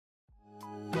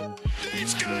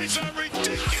guys are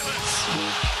ridiculous.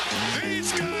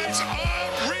 These guys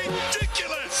are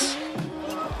ridiculous.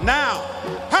 Now,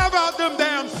 how about them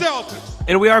damn Celtics?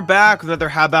 And we are back with another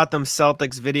How About Them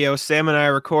Celtics video. Sam and I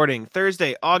are recording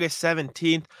Thursday, August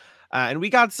 17th. And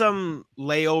we got some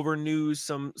layover news,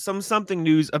 something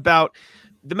news about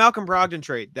the Malcolm Brogdon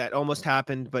trade that almost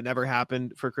happened but never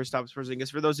happened for Kristaps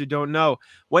Porzingis. For those who don't know,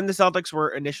 when the Celtics were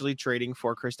initially trading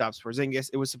for Kristaps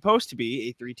Porzingis, it was supposed to be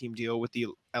a three-team deal with the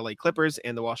LA Clippers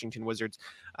and the Washington Wizards.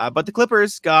 But the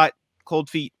Clippers got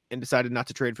cold feet and decided not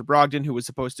to trade for Brogdon, who was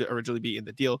supposed to originally be in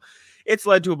the deal. It's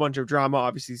led to a bunch of drama.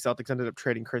 Obviously, Celtics ended up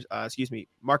trading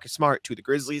Marcus Smart to the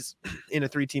Grizzlies in a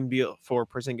three-team deal for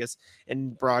Porzingis,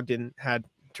 and Brogdon had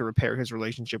to repair his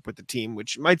relationship with the team,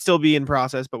 which might still be in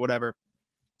process, but whatever.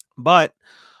 But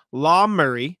Law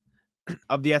Murray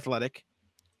of The Athletic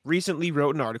recently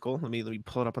wrote an article. Let me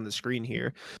pull it up on the screen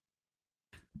here.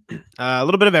 A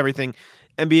little bit of everything.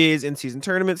 NBA's in-season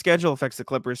tournament schedule affects the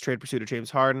Clippers' trade pursuit of James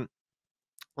Harden.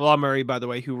 Law Murray, by the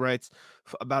way, who writes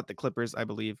about the Clippers, I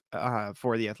believe,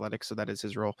 for The Athletic, so that is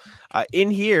his role.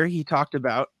 In here, he talked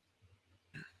about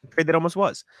the trade that almost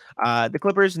was. The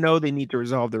Clippers know they need to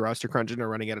resolve the roster crunch and are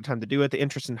running out of time to do it. The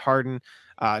interest in Harden,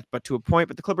 but to a point.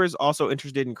 But the Clippers also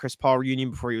interested in Chris Paul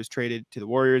reunion before he was traded to the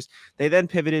Warriors. They then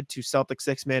pivoted to Celtics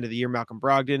Sixth Man of the Year Malcolm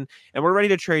Brogdon, and we're ready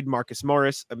to trade Marcus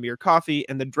Morris, Amir Coffey,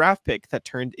 and the draft pick that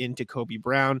turned into Kobe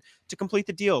Brown to complete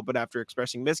the deal. But after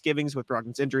expressing misgivings with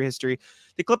Brogdon's injury history,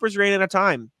 the Clippers ran out of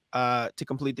time to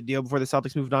complete the deal before the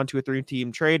Celtics moved on to a three-team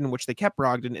trade in which they kept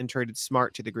Brogdon and traded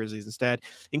Smart to the Grizzlies instead,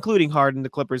 including Harden. The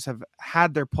Clippers have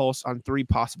had their pulse on three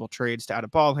possible trades to add a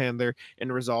ball handler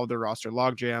and resolve their roster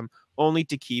logjam, only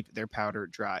to keep their powder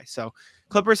dry. So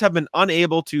Clippers have been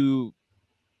unable to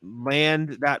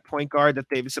land that point guard that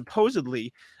they've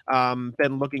supposedly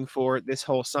been looking for this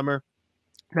whole summer.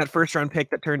 That first-round pick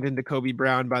that turned into Kobe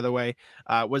Brown, by the way,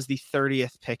 was the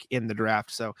 30th pick in the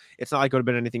draft. So it's not like it would have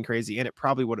been anything crazy, and it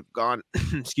probably would have gone,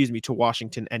 to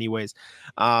Washington anyways.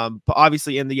 But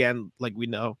obviously, in the end, like we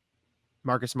know,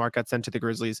 Marcus Smart got sent to the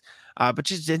Grizzlies. But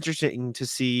just interesting to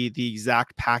see the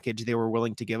exact package they were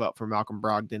willing to give up for Malcolm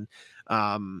Brogdon.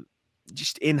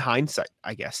 Just in hindsight,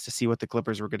 I guess, to see what the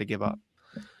Clippers were going to give up.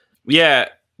 Yeah,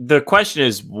 the question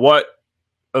is, what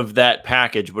of that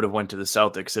package would have went to the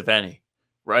Celtics, if any?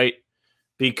 Right?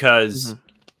 Because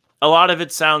a lot of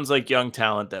it sounds like young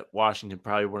talent that Washington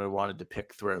probably would have wanted to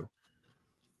pick through.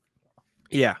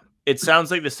 Yeah. It sounds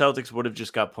like the Celtics would have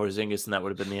just got Porzingis and that would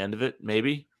have been the end of it.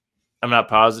 Maybe. I'm not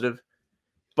positive.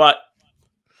 But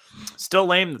still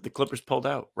lame that the Clippers pulled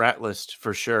out. Rat list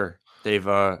for sure. They've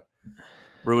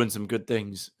ruined some good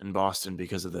things in Boston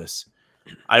because of this.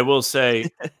 I will say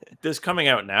this coming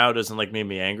out now doesn't make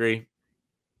me angry.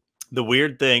 The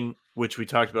weird thing, which we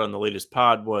talked about on the latest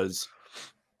pod, was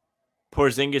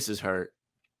Porzingis is hurt.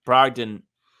 Brogdon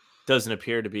doesn't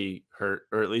appear to be hurt,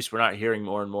 or at least we're not hearing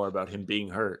more and more about him being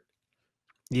hurt.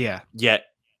 Yeah. Yet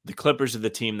the Clippers are the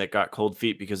team that got cold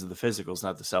feet because of the physicals,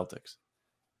 not the Celtics.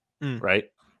 Right?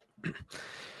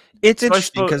 It's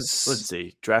interesting because let's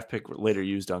see, draft pick later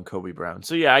used on Kobe Brown.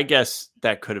 So yeah, I guess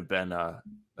that could have been a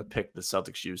pick the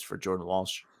Celtics used for Jordan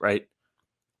Walsh, right?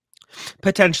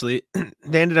 Potentially.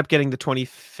 They ended up getting the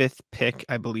 25th pick,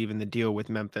 I believe, in the deal with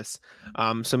Memphis.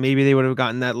 So maybe they would have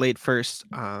gotten that late first.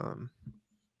 I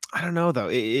don't know, though.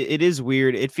 It is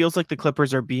weird. It feels like the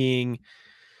Clippers are being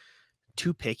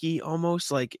too picky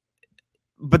almost.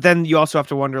 But then you also have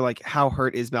to wonder, how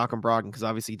hurt is Malcolm Brogdon? Because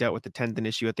obviously he dealt with the tendon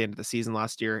issue at the end of the season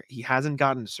last year. He hasn't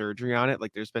gotten surgery on it.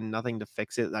 There's been nothing to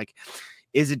fix it.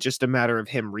 Is it just a matter of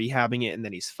him rehabbing it and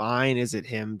then he's fine? Is it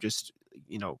him just,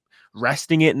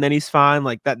 resting it and then he's fine?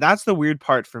 That's the weird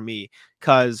part for me,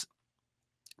 because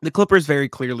the Clippers very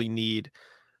clearly need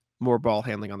more ball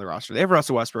handling on the roster. They have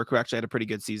Russell Westbrook, who actually had a pretty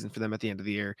good season for them at the end of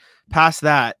the year. Past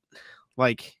that,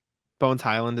 Bones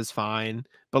Highland is fine,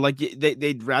 but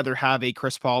they'd rather have a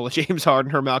Chris Paul, a James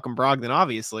Harden, or Malcolm Brogdon,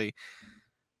 obviously.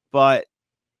 But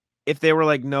if they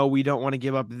were no, we don't want to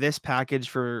give up this package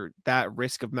for that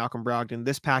risk of Malcolm Brogdon,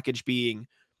 this package being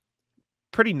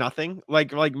pretty nothing.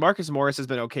 Marcus Morris has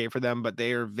been okay for them, but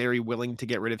they are very willing to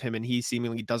get rid of him, and he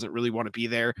seemingly doesn't really want to be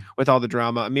there with all the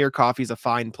drama. Amir Coffey's a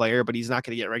fine player, but he's not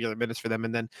going to get regular minutes for them.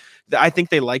 And then I think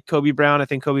they like Kobe Brown. I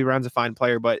think Kobe Brown's a fine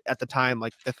player, but at the time,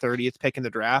 the 30th pick in the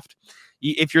draft,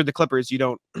 if you're the Clippers, you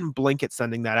don't blink at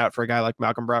sending that out for a guy like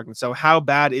Malcolm Brogdon. So how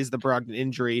bad is the Brogdon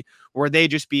injury? Were they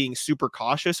just being super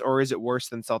cautious, or is it worse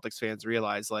than Celtics fans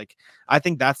realize? I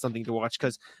think that's something to watch,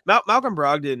 because Malcolm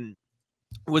Brogdon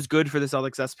was good for the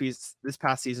Celtics SPs this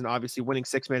past season, obviously winning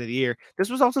 6-man of the year. This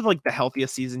was also like the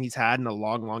healthiest season he's had in a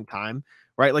long, long time,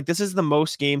 right? Like this is the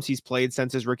most games he's played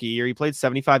since his rookie year. He played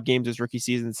 75 games his rookie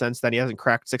season. Since then, he hasn't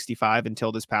cracked 65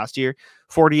 until this past year.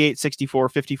 48, 64,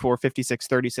 54, 56,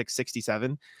 36,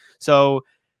 67. So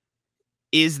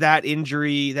is that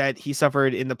injury that he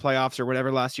suffered in the playoffs or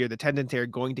whatever last year, the tendon tear,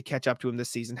 going to catch up to him this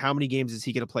season? How many games is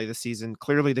he going to play this season?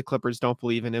 Clearly, the Clippers don't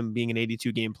believe in him being an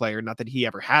 82-game player. Not that he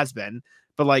ever has been,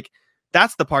 but like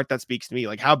that's the part that speaks to me.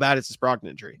 Like, how bad is this Brogdon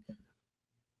injury?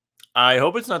 I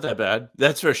hope it's not that bad.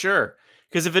 That's for sure.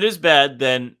 Because if it is bad,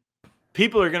 then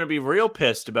people are going to be real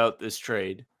pissed about this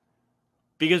trade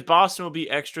because Boston will be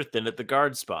extra thin at the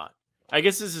guard spot. I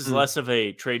guess this is less of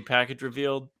a trade package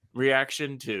revealed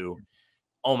reaction to,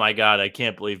 oh my God, I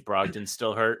can't believe Brogdon's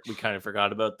still hurt. We kind of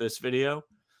forgot about this video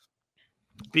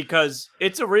because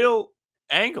it's a real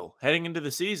angle heading into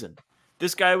the season.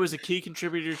 This guy was a key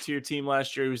contributor to your team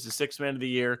last year. He was the 6th man of the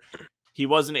year. He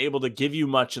wasn't able to give you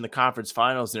much in the conference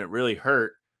finals, and it really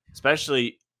hurt,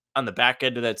 especially on the back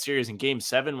end of that series in Game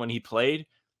 7 when he played.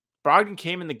 Brogdon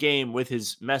came in the game with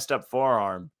his messed up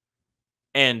forearm,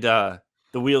 and the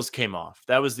wheels came off.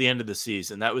 That was the end of the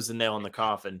season. That was the nail in the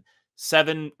coffin.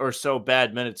 7 or so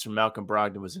bad minutes from Malcolm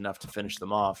Brogdon was enough to finish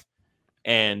them off,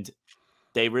 and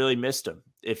they really missed him.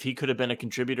 If he could have been a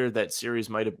contributor, that series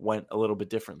might have went a little bit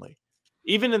differently.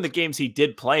 Even in the games he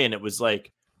did play in, it was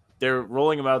like they're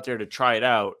rolling him out there to try it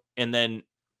out, and then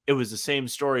it was the same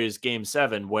story as Game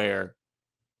 7 where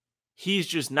he's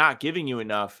just not giving you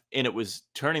enough, and it was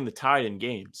turning the tide in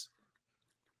games.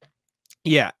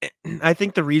 Yeah, I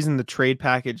think the reason the trade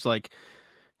package like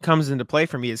comes into play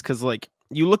for me is because like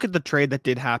you look at the trade that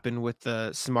did happen with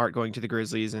the Smart going to the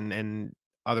Grizzlies and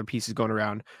other pieces going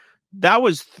around. That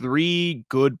was 3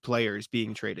 good players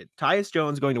being traded. Tyus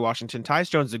Jones going to Washington. Tyus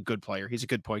Jones is a good player. He's a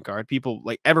good point guard. People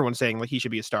like everyone's saying like he should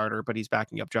be a starter, but he's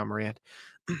backing up John Morant.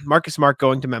 Marcus Smart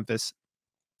going to Memphis.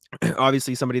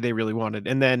 Obviously somebody they really wanted.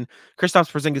 And then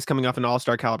Kristaps Porzingis coming off an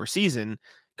all-star caliber season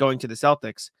going to the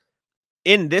Celtics.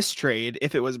 In this trade,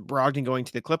 if it was Brogdon going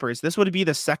to the Clippers, this would be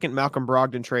the second Malcolm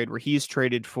Brogdon trade where he's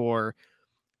traded for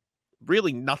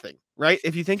really nothing, right?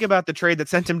 If you think about the trade that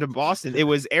sent him to Boston, it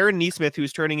was Aaron Nesmith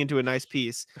who's turning into a nice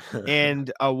piece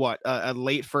and a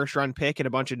late first round pick and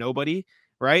a bunch of nobody,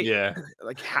 right? Yeah.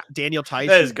 Like Daniel Tice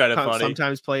that is kind of funny.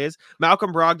 Sometimes plays.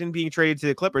 Malcolm Brogdon being traded to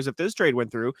the Clippers. If this trade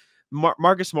went through,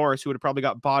 Marcus Morris, who would have probably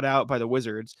got bought out by the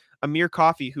Wizards, Amir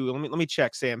Coffey, who let me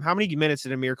check, Sam. How many minutes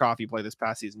did Amir Coffey play this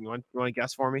past season? You want to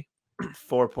guess for me?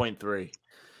 4.3.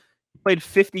 Played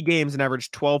 50 games and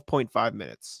averaged 12.5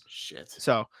 minutes. Shit.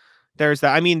 So there's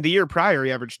that. I mean, the year prior,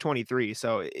 he averaged 23.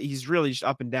 So he's really just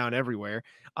up and down everywhere.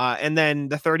 And then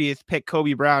the 30th pick,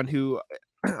 Kobe Brown, who,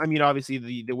 I mean, obviously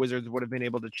the Wizards would have been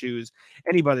able to choose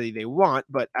anybody they want.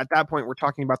 But at that point, we're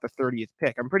talking about the 30th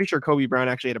pick. I'm pretty sure Kobe Brown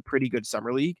actually had a pretty good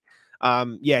summer league.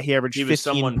 Yeah, he averaged 15 was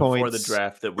someone points. Before the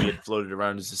draft that we had floated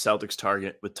around as the Celtics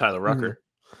target with Tyler Rucker.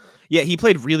 Mm-hmm. Yeah, he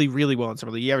played really, really well in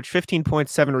summer league. He averaged 15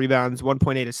 points, 7 rebounds,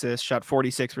 1.8 assists, shot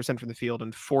 46% from the field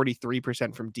and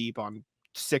 43% from deep on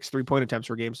 6 3-point attempts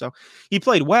per game. So he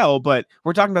played well, but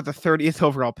we're talking about the 30th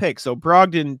overall pick. So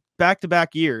Brogdon,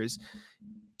 back-to-back years,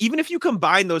 even if you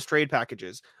combine those trade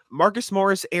packages, Marcus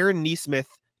Morris, Aaron Nesmith,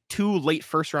 2 late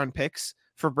first-round picks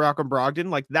for Malcolm Brogdon,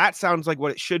 like that sounds like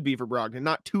what it should be for Brogdon,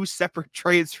 not 2 separate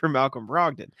trades for Malcolm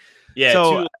Brogdon. Yeah,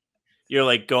 so you're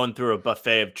like going through a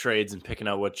buffet of trades and picking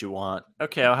out what you want.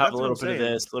 Okay, I'll have a little bit of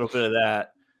this, a little bit of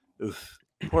that. Oof.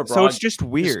 Poor Brogdon. So it's just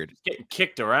weird. Just getting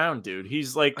kicked around, dude.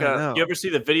 He's like, you ever see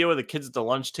the video of the kids at the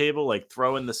lunch table, like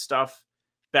throwing the stuff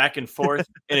back and forth?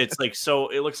 And it's like, so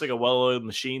it looks like a well-oiled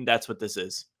machine. That's what this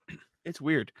is. It's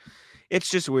weird. It's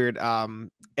just weird. And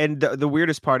the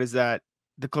weirdest part is that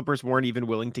the Clippers weren't even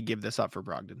willing to give this up for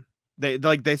Brogdon.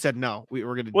 They said, no, we're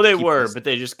going to. Well, they were, but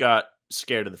they just got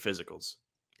scared of the physicals.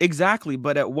 Exactly.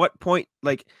 But at what point,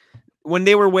 like when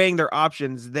they were weighing their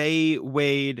options, they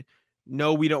weighed,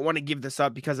 no, we don't want to give this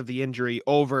up because of the injury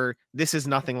over this is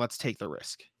nothing. Let's take the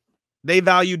risk. They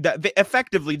valued that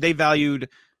effectively. They valued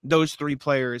those 3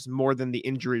 players more than the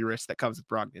injury risk that comes with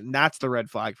Brogdon. And that's the red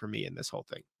flag for me in this whole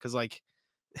thing. Cause like,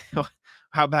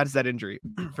 how bad is that injury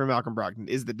for Malcolm Brogdon?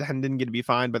 Is the tendon going to be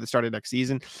fine by the start of next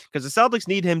season? Because the Celtics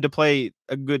need him to play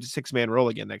a good 6-man role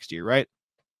again next year, right?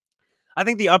 I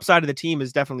think the upside of the team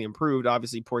is definitely improved.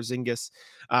 Obviously, Porzingis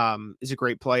is a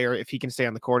great player. If he can stay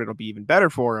on the court, it'll be even better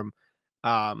for him.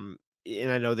 And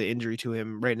I know the injury to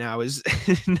him right now is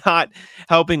not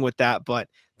helping with that, but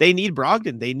they need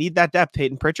Brogdon. They need that depth.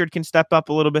 Peyton Pritchard can step up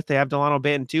a little bit. They have Delano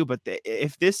Banton too, but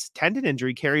if this tendon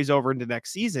injury carries over into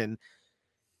next season,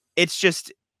 it's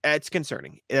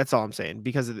concerning. That's all I'm saying.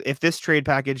 Because if this trade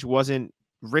package wasn't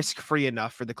risk-free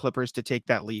enough for the Clippers to take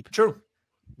that leap, True.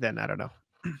 then I don't know.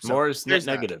 Morris net there's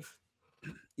that. negative.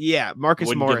 Yeah, Marcus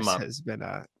Wouldn't give him Morris up. has been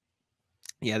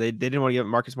yeah, they didn't want to give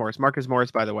Marcus Morris. Marcus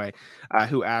Morris, by the way,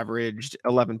 who averaged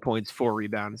 11 points, 4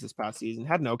 rebounds this past season,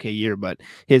 had an okay year, but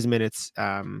his minutes,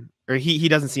 or he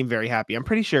doesn't seem very happy. I'm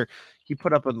pretty sure he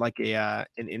put up like an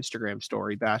Instagram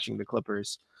story bashing the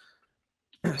Clippers.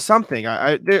 Something.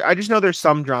 I just know there's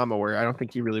some drama where I don't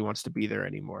think he really wants to be there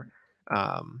anymore.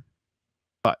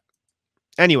 But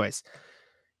anyways,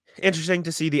 interesting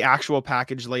to see the actual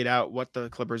package laid out, what the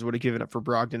Clippers would have given up for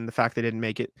Brogdon, the fact they didn't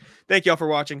make it. Thank you all for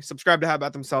watching. Subscribe to How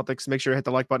About Them Celtics. Make sure to hit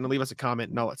the like button and leave us a comment,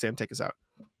 and I'll let Sam take us out.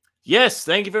 Yes,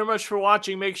 thank you very much for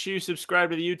watching. Make sure you subscribe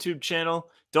to the YouTube channel.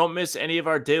 Don't miss any of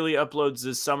our daily uploads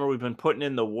this summer. We've been putting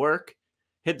in the work.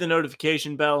 Hit the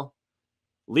notification bell.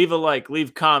 Leave a like,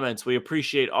 leave comments. We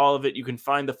appreciate all of it. You can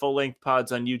find the full-length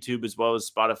pods on YouTube as well as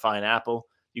Spotify and Apple.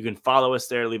 You can follow us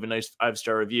there. Leave a nice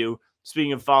 5-star review.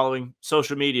 Speaking of following,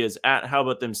 social medias at How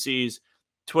About Them C's,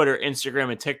 Twitter,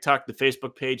 Instagram, and TikTok. The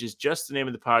Facebook page is just the name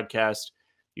of the podcast.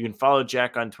 You can follow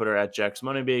Jack on Twitter at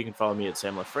JackSMoneyNBA. You can follow me at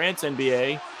Sam LaFrance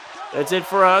NBA. That's it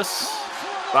for us.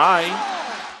 Bye.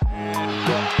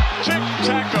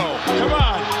 Tic-tac-toe.